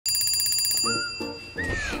Blakey,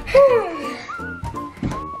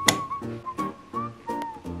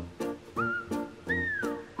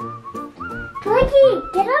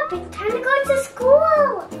 get up. It's time to go to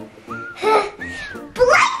school.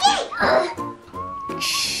 Blakey!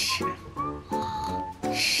 Shh.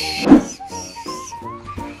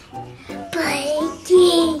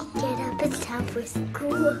 Blakey, get up. It's time for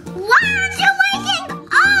school. Why aren't you waking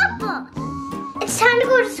up? It's time to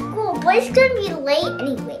go to school. Blake's gonna be late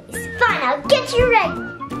anyways. Fine, I'll get you ready.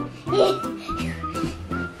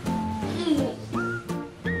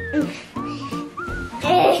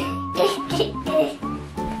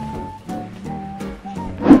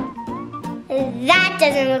 That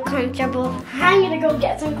doesn't look comfortable. I'm gonna go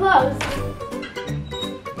get some clothes.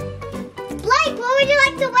 Blake, what would you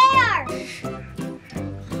like to wear?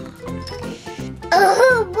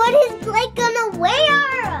 What is Blake gonna wear?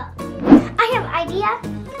 I have an idea.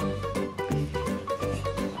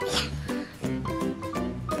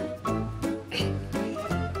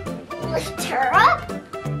 Lift her up.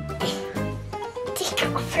 Take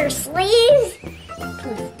off her sleeves.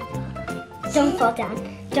 Please. Don't fall down.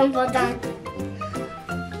 Don't fall down.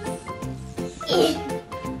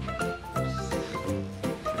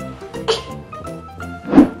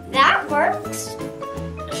 That works.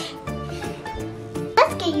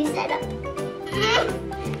 Let's get you set up.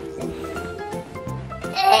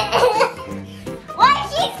 Why is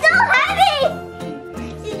she so heavy?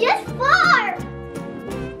 She's just far.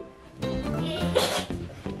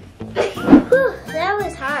 Whew, that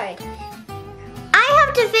was hard. I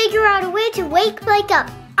have to figure out a way to wake Blake up.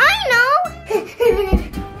 I know.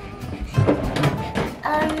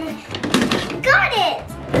 Got it!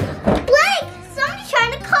 Blake, somebody's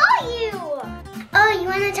trying to call you. Oh, you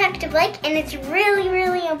want to talk to Blake and it's really,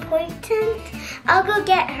 really important? I'll go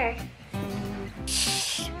get her.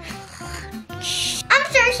 Shh. Shh. I'm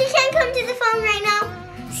sorry, she can't come to the phone right now.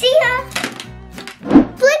 See ya.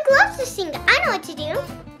 Blake loves to sing. I know what to do.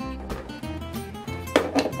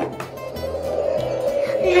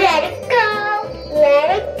 Let it go. Let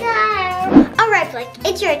it go. All right, Blake,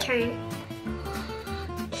 it's your turn.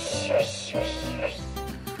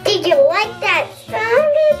 Did you like that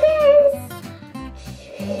sound, babies?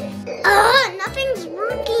 Nothing's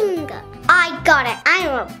working. I got it. I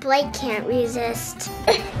know what Blake can't resist.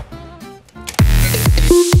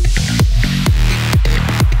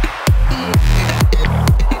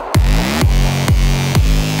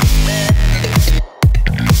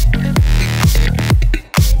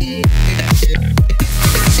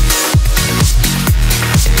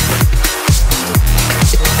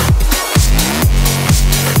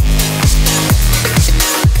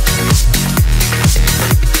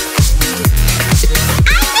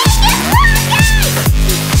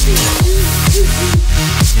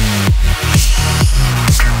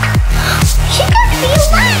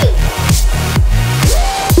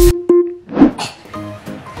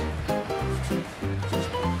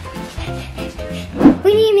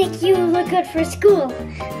 You look good for school. I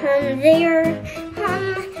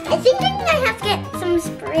think I have to get some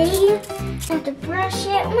spray. I have to brush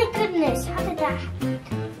it. Oh my goodness, how did that happen?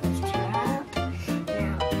 Lift her up.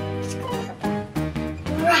 Now, let's go her back.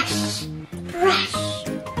 Brush, brush,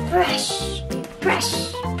 brush, brush,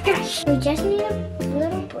 brush. We just need a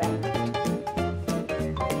little brush.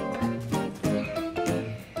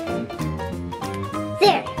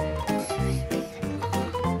 There.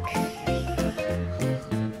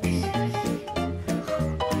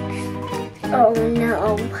 Oh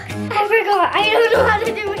no. I forgot. I don't know how to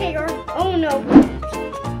do hair. Oh no.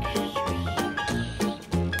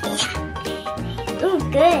 Oh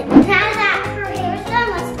good. Now that her hair is done,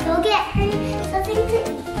 let's go get her something to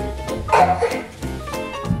eat.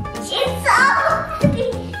 She's so happy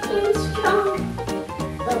and strong.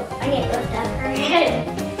 Oh, I need to lift up her head.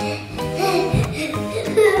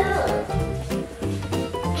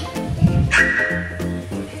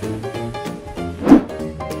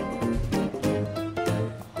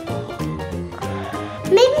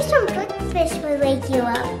 Maybe some breakfast will wake you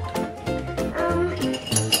up.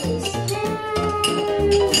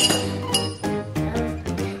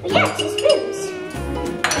 Yeah, 2 spoons.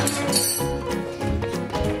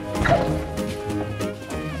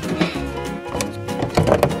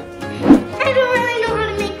 I don't really know how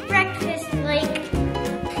to make breakfast, like.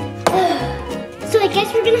 So I guess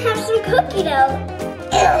we're gonna have some cookie dough.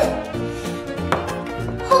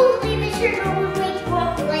 Hopefully the sugar will wake you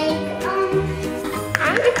up, like.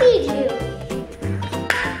 I'm gonna feed you.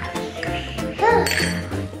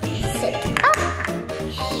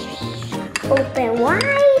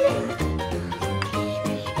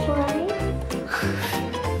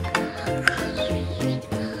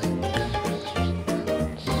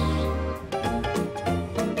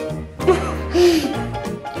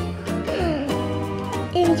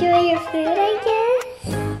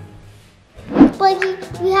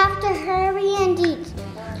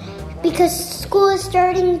 because school is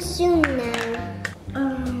starting soon now.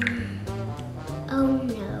 Oh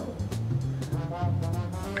no.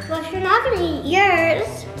 Well, if you're not gonna eat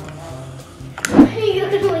yours, you're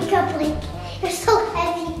gonna wake up like, you're so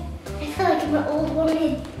heavy. I feel like I'm an old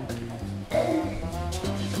woman.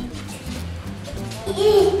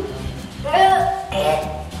 You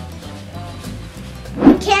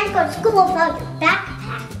can't go to school without your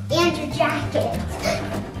backpack and your jacket.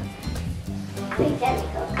 We gotta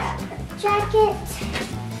go grab her jacket.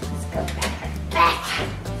 Let's go grab her backpack.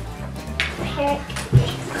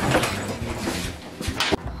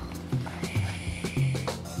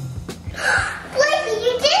 Blakey,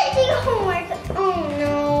 you didn't do your homework. Oh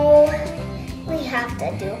no. We have to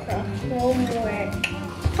do her homework.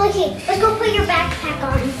 Blakey, let's go put your backpack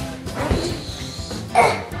on.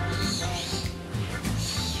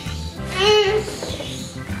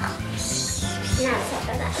 Now set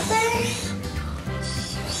that over.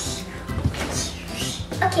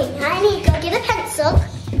 Okay, now I need to go get a pencil.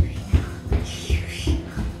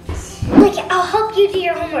 Blake, I'll help you do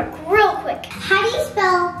your homework real quick. How do you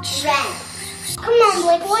spell red? Come on,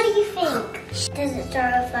 Blake, what do you think? Does it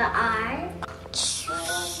start with an R?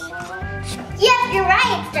 Yep, you're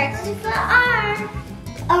right. It starts with an R.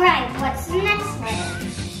 All right, what's the next letter?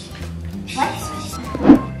 What?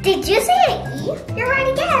 Did you say an E? You're right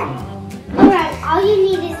again. All right, all you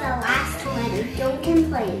need is the last letter. Don't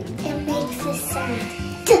complain. It makes a sound.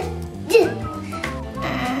 Did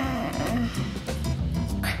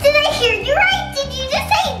I hear you right? Did you just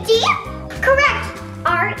say D? Correct.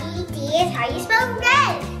 R-E-D is how you spell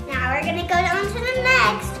red. Now we're gonna go down to the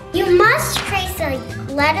next. You must trace a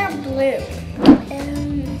letter blue.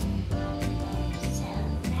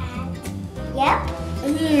 Yep.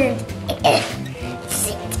 And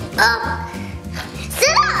sit up.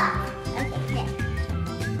 Sit up.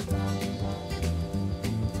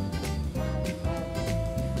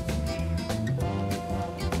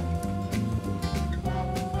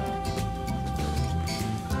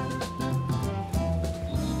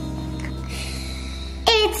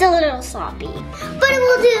 Okay, it's a little sloppy, but it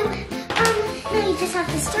will do. Now you just have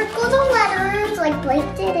to circle the letters like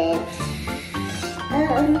Blake did it.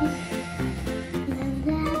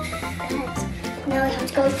 Now we have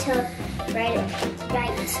to go to right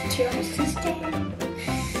to your sister.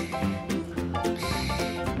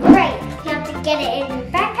 Right, you have to get it in your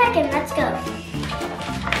backpack and let's go.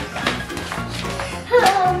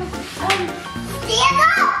 Stand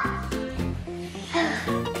up!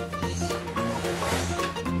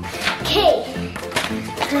 Okay.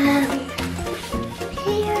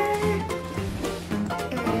 Here.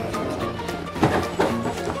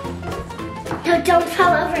 No, don't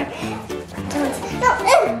fall over. No,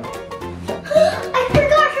 I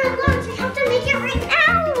forgot her lunch. I have to make it right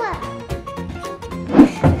now.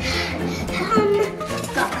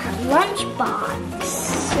 Got her lunch box.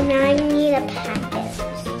 So now I need a packet.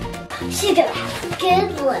 She's gonna have a good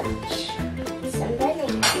lunch. Some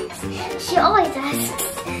bananas. She always asks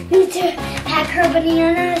me to pack her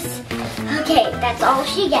bananas. Okay, that's all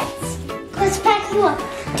she gets. Let's pack you up.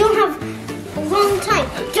 Don't have a long time.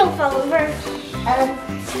 Don't fall over.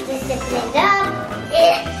 Just zip it up.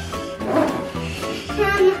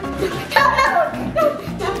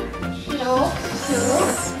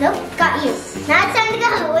 No, got you. Now it's time to go.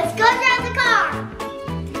 Let's go drive the car.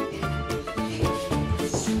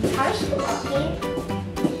 How is she walking?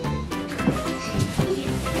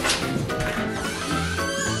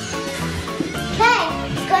 Okay,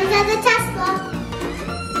 let's go inside the Tesla.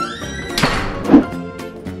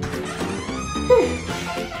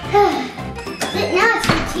 Now it's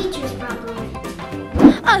the teacher's problem.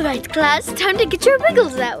 All right, class, time to get your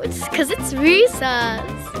wiggles out, because it's recess.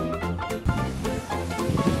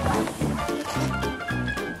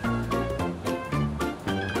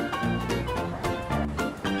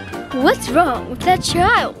 What's wrong with that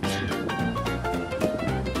child?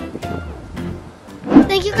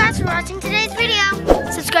 Thank you guys for watching today's video.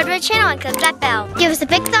 Subscribe to our channel and click that bell. Give us a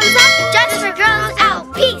big thumbs up. Just for Girls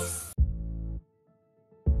Out. Peace.